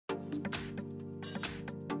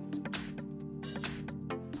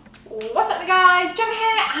What's up guys, Gemma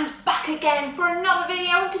here and back again for another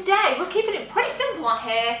video, and today we're keeping it pretty simple on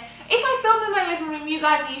here. If I film in my living room, you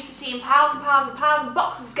guys are used to seeing piles and piles and piles and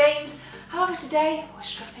boxes of games. However, today we're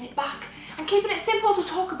stripping it back and keeping it simple to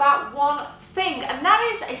talk about one thing, and that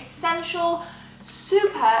is essential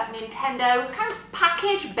Super Nintendo kind of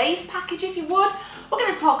package, base package if you would. We're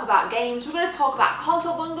going to talk about games, we're going to talk about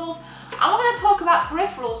console bundles, and we're going to talk about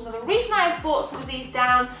peripherals. Now the reason I've brought some of these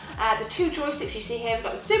down, the two joysticks you see here, we've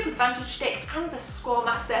got the Super Advantage stick and the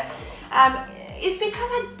Scoremaster, is because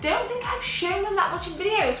I don't think I've shown them that much in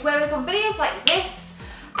videos, whereas on videos like this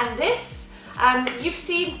and this, you've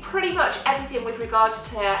seen pretty much everything with regards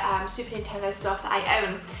to Super Nintendo stuff that I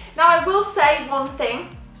own. Now I will say one thing.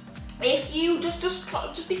 If you just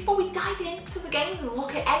before we dive into the games and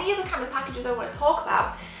look at any other kind of packages I want to talk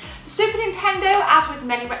about, the Super Nintendo, as with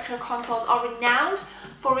many retro consoles, are renowned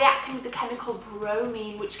for reacting with the chemical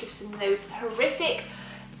bromine, which gives them those horrific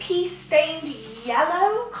pea-stained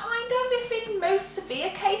yellow, kind of, if in most severe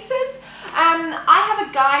cases. I have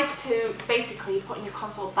a guide to basically putting your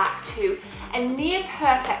console back to a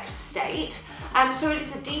near-perfect state. So it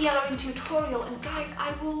is a de-yellowing tutorial, and guys,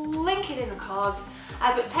 I will link it in the cards.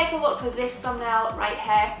 But take a look for this thumbnail right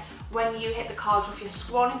here when you hit the cards, or if you're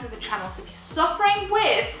scrolling through the channel. So if you're suffering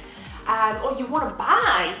with, or you want to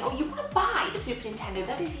buy a Super Nintendo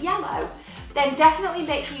that is yellow, then definitely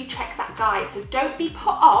make sure you check that guide. So don't be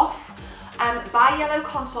put off by yellow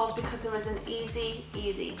consoles, because there is an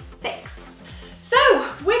easy fix. So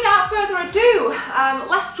without further ado,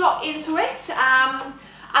 let's drop into it.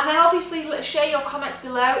 And then obviously share your comments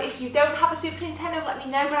below. If you don't have a Super Nintendo, let me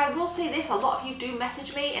know. But I will say this, a lot of you do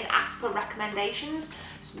message me and ask for recommendations.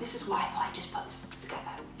 So this is why I thought I'd just put this together.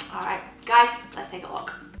 All right, guys, let's take a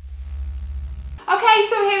look. Okay,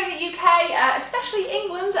 so here in the UK, especially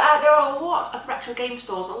England, there are a lot of retro game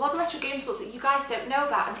stores. A lot of retro game stores that you guys don't know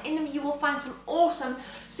about. And in them you will find some awesome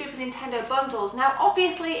Super Nintendo bundles. Now,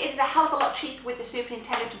 obviously, it is a hell of a lot cheaper with the Super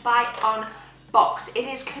Nintendo to buy on box. It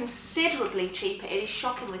is considerably cheaper, it is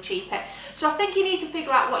shockingly cheaper. So I think you need to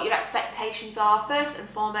figure out what your expectations are first and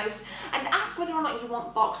foremost, and ask whether or not you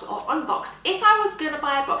want boxed or unboxed. If I was going to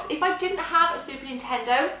buy a box, if I didn't have a Super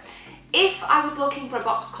Nintendo, if I was looking for a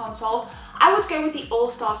boxed console, I would go with the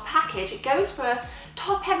Allstars package. It goes for a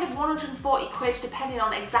top end of 140 quid, depending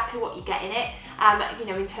on exactly what you get in it. You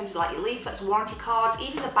know, in terms of like your leaflets, warranty cards,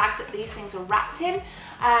 even the bags that these things are wrapped in,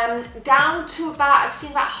 down to about, I've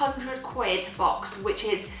seen about 100 quid boxed, which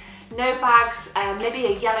is no bags, maybe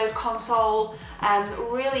a yellow console,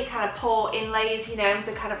 really kind of poor inlays, you know,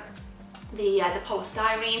 the kind of the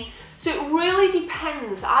polystyrene. So it really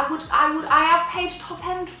depends. I have paid top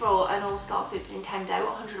end for an All-Star Super Nintendo,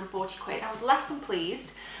 140 quid. I was less than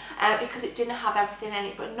pleased because it didn't have everything in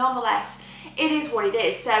it, but nonetheless, it is what it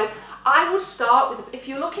is. So I would start with, if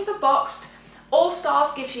you're looking for boxed,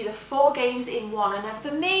 All-Stars gives you the 4 games in one, and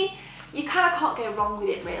for me, you kind of can't go wrong with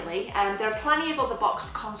it really. There are plenty of other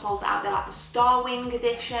boxed consoles out there, like the Star Wing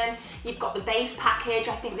edition. You've got the base package.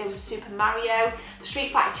 I think there was a Super Mario,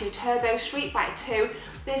 Street Fighter 2 Turbo, Street Fighter 2.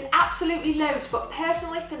 There's absolutely loads, but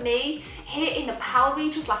personally for me, here in the PAL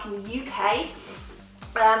regions, like in the UK,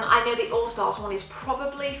 I know the All-Stars one is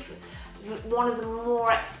probably one of the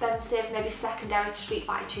more expensive, maybe secondary to Street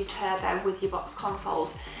Fighter 2 Turbo with your boxed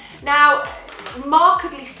consoles. Now,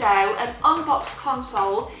 markedly so, an unboxed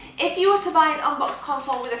console, if you were to buy an unboxed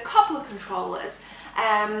console with a couple of controllers,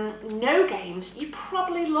 no games, you're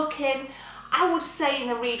probably looking, I would say, in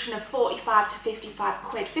the region of 45 to 55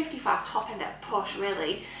 quid, 55 top end at push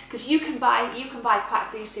really, because you can buy quite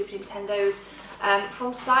a few Super Nintendos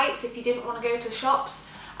from sites if you didn't want to go to shops.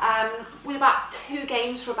 With about 2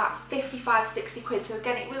 games for about 55, 60 quid. So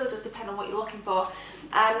again, it really does depend on what you're looking for.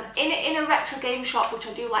 In a retro game shop, which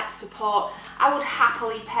I do like to support, I would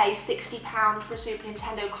happily pay £60 for a Super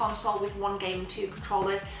Nintendo console with 1 game and 2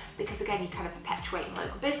 controllers, because again, you're kind of perpetuating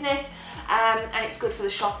local business, and it's good for the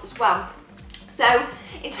shop as well. So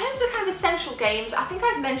in terms of kind of essential games, I think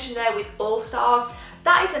I've mentioned there with All-Stars,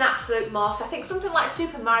 that is an absolute must. I think something like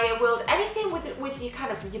Super Mario World, anything with your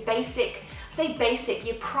kind of your basic, say basic,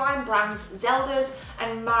 your prime brands, Zeldas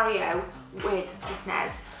and Mario with the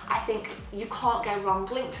SNES, I think you can't go wrong.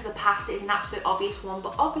 Link to the Past is an absolute obvious one,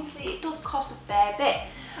 but obviously it does cost a fair bit.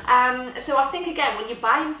 So I think again, when you're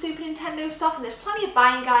buying Super Nintendo stuff, and there's plenty of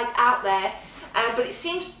buying guides out there, but they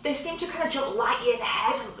seem to kind of jump light years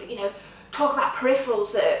ahead and, you know, talk about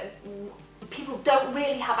peripherals that people don't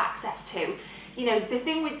really have access to. You know, the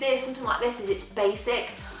thing with this, something like this, is it's basic.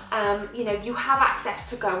 you know, you have access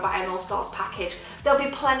to go and buy an All-Stars package. There'll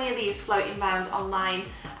be plenty of these floating around online.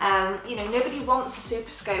 You know, nobody wants a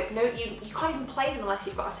Super Scope. No, you can't even play them unless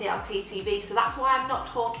you've got a CRT TV. So that's why I'm not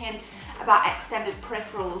talking about extended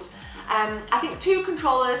peripherals. I think 2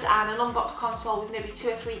 controllers and an unboxed console with maybe 2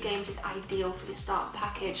 or 3 games is ideal for your starter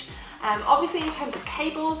package. Obviously, in terms of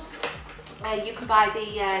cables, you can buy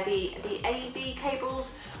the AV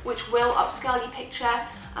cables, which will upscale your picture,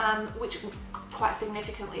 which quite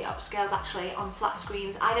significantly upscales actually on flat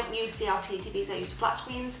screens. I don't use CRT TVs, I use flat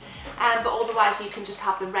screens, but otherwise you can just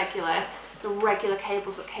have the regular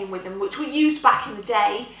cables that came with them, which were used back in the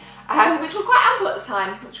day, which were quite ample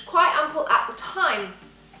at the time.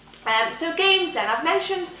 So games then, I've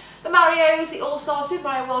mentioned the Marios, the All-Stars, Super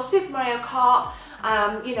Mario World, Super Mario Kart.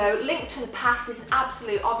 You know, Link to the Past is an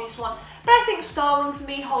absolute obvious one, but I think Starwing for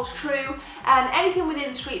me holds true. Anything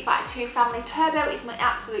within the Street Fighter 2 family, Turbo is my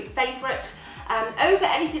absolute favourite. Over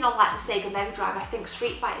anything on like the Sega Mega Drive, I think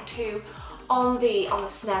Street Fighter 2 on the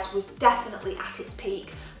SNES was definitely at its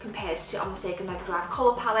peak compared to on the Sega Mega Drive.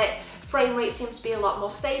 Colour palette, frame rate seems to be a lot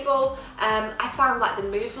more stable. I found like the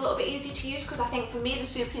moves a little bit easy to use, because I think for me the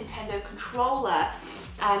Super Nintendo controller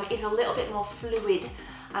is a little bit more fluid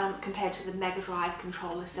compared to the Mega Drive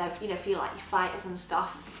controller, so you know, feel like your fighters and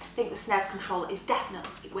stuff. I think the SNES controller is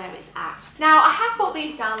definitely where it's at. Now, I have brought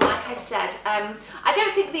these down, like I said. I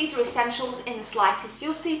don't think these are essentials in the slightest.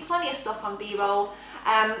 You'll see plenty of stuff on B-roll,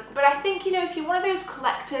 but I think, you know, if you're one of those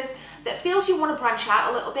collectors that feels you want to branch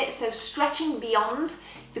out a little bit, so stretching beyond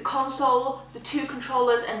the console, the 2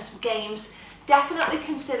 controllers and some games, definitely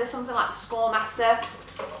consider something like the Scoremaster.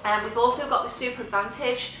 We've also got the Super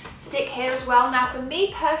Advantage stick here as well. Now, for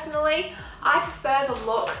me personally, I prefer the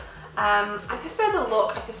look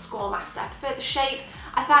of the Scoremaster. I prefer the shape.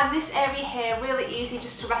 I find this area here really easy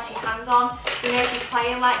just to rest your hand on. You know, if you're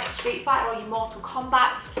playing like Street Fighter or your Mortal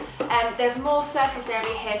Kombats, there's more surface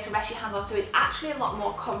area here to rest your hand on, so it's actually a lot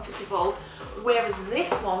more comfortable. Whereas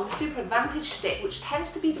this one, the Super Advantage stick, which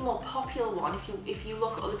tends to be the more popular one if you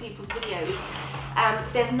look at other people's videos,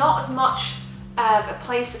 there's not as much of a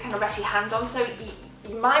place to kind of rest your hand on. So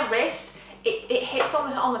my wrist, it hits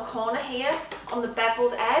on the corner here, on the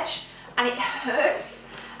beveled edge, and it hurts.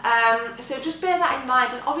 So just bear that in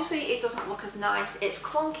mind, and obviously it doesn't look as nice, it's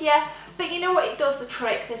clunkier, but you know what, it does the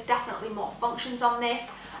trick. There's definitely more functions on this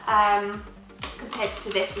compared to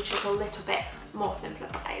this, which is a little bit more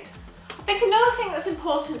simplified. I think another thing that's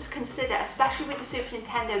important to consider, especially with the Super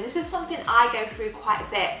Nintendo, and this is something I go through quite a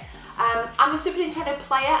bit. I'm a Super Nintendo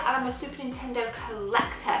player and I'm a Super Nintendo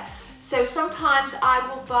collector, so sometimes I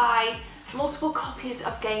will buy multiple copies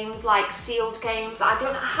of games, like sealed games. I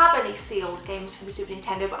don't have any sealed games for the Super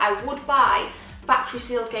Nintendo, but I would buy factory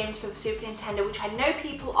sealed games for the Super Nintendo, which I know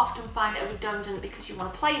people often find are redundant because you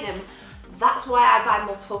want to play them. That's why I buy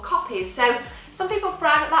multiple copies. So some people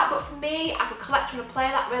frown at that, but for me as a collector and a player,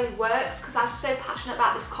 that really works, because I'm so passionate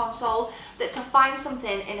about this console that to find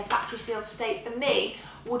something in a factory sealed state for me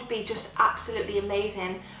would be just absolutely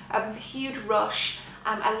amazing. A huge rush.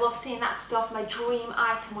 I love seeing that stuff. My dream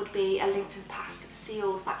item would be a Link to the Past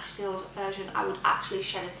sealed, factory sealed version. I would actually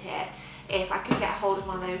shed a tear if I could get a hold of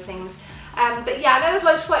one of those things. But yeah, I know there's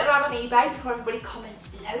loads floating around on eBay before everybody comments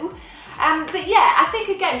below. But yeah, I think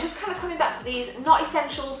again, just kind of coming back to these, not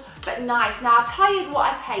essentials, but nice. Now I'll tell you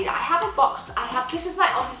what I paid. I have a box, this is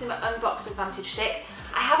obviously my unboxed Advantage stick.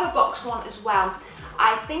 I have a boxed one as well.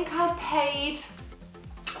 I think I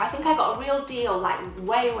got a real deal, like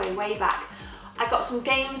way back. I got some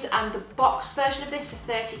games and the boxed version of this for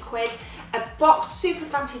 30 quid. A boxed Super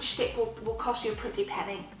Advantage stick will cost you a pretty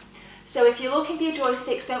penny. So if you're looking for your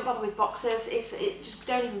joysticks, don't bother with boxes. It's just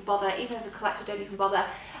don't even bother. Even as a collector, don't even bother.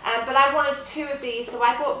 But I wanted 2 of these, so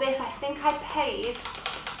I bought this. I think I paid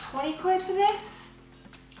 20 quid for this.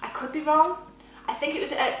 I could be wrong. I think it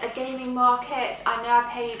was at a gaming market. I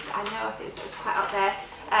think it was quite up there.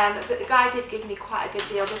 But the guy did give me quite a good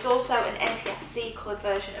deal. There's also an NTSC coloured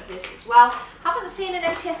version of this as well. Haven't seen an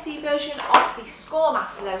NTSC version of the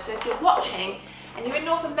Scoremaster though, so if you're watching and you're in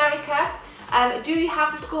North America, do you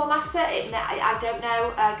have the Scoremaster? I don't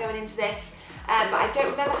know going into this, but I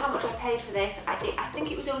don't remember how much I paid for this. I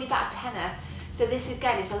think it was only about a tenner. So this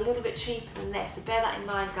again is a little bit cheaper than this, so bear that in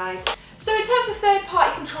mind, guys. So in terms of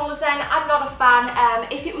third-party controllers then, I'm not a fan.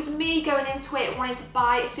 If it was me going into it wanting to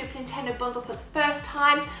buy a Super Nintendo bundle for the first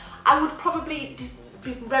time, I would probably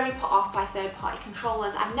be very put off by third-party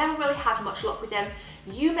controllers. I've never really had much luck with them.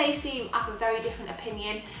 You may have a very different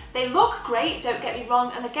opinion. They look great, don't get me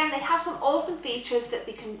wrong, and again, they have some awesome features that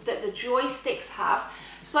the joysticks have.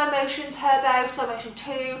 Slow motion, turbo, slow motion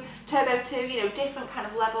 2, turbo 2, you know, different kind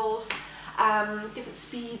of levels, different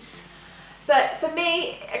speeds. But for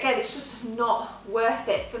me, again, it's just not worth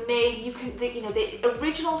it. For me, the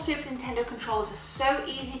original Super Nintendo controllers are so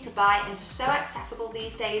easy to buy and so accessible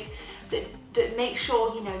these days that make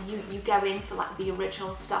sure you go in for like the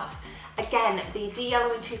original stuff. Again, the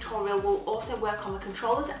de-yellowing tutorial will also work on the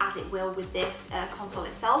controllers as it will with this console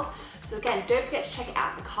itself. So again, don't forget to check it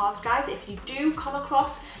out in the cards, guys. If you do come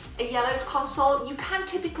across a yellowed console, you can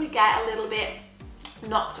typically get a little bit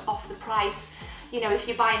knocked off the price. If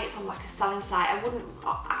you're buying it from like a selling site, I wouldn't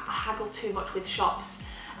haggle too much with shops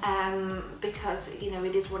because it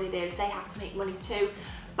is what it is. They have to make money too.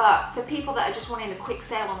 But for people that are just wanting a quick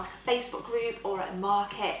sale on like a Facebook group or at a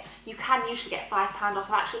market, you can usually get £5 off.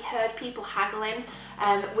 I've actually heard people haggling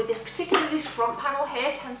with this, particularly this front panel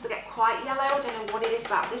here tends to get quite yellow. I don't know what it is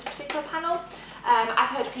about this particular panel. I've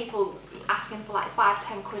heard people asking for like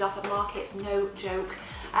 £5–10 quid off at markets, no joke.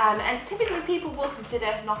 And typically people will consider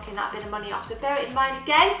knocking that bit of money off, so bear it in mind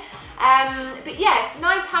again. But yeah,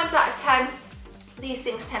 9 times out of 10, these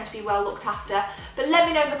things tend to be well looked after. But let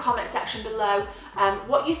me know in the comment section below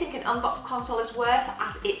what you think an unboxed console is worth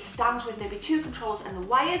as it stands with maybe 2 controllers and the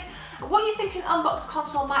wires, and what you think an unboxed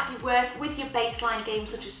console might be worth with your baseline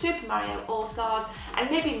games such as Super Mario Allstars and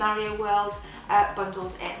maybe Mario World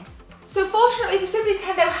bundled in. So fortunately, the Super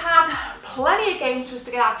Nintendo has plenty of games for us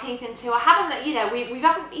to get our teeth into. I haven't, we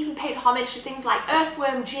haven't even paid homage to things like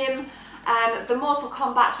Earthworm Jim, the Mortal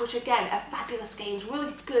Kombat, which again are fabulous games,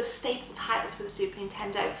 really good staple titles for the Super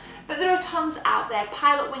Nintendo. But there are tons out there.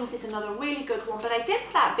 Pilot Wings is another really good one, but I did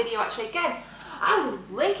put out a video actually, again, I will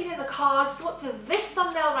link it in the cards. Look for this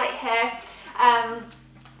thumbnail right here,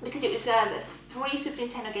 because it was 3 Super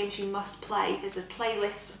Nintendo games you must play. There's a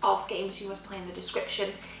playlist of games you must play in the description.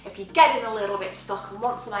 If you're getting a little bit stuck and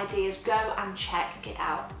want some ideas, go and check it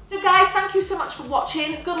out. So guys, thank you so much for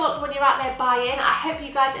watching. Good luck when you're out there buying. I hope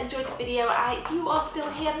you guys enjoyed the video. If you are still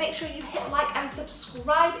here, make sure you hit like and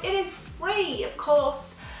subscribe. It is free, of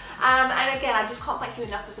course. And again, I just can't thank you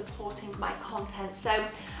enough for supporting my content. So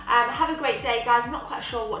have a great day, guys. I'm not quite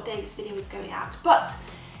sure what day this video is going out, but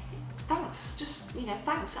thanks,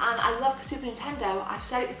 thanks. And I love the Super Nintendo. I've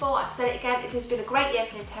said it before, I've said it again. It has been a great year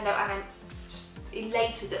for Nintendo, and I'm just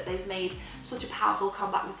elated that they've made such a powerful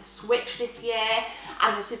comeback with the Switch this year,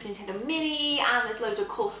 and the Super Nintendo Mini, and there's loads of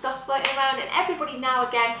cool stuff floating around, and everybody now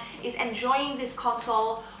again is enjoying this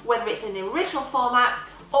console, whether it's in the original format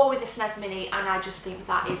or with the SNES Mini, and I just think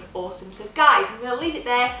that is awesome. So guys, I'm going to leave it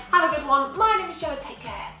there. Have a good one. My name is Gemma. Take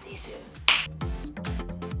care. See you soon.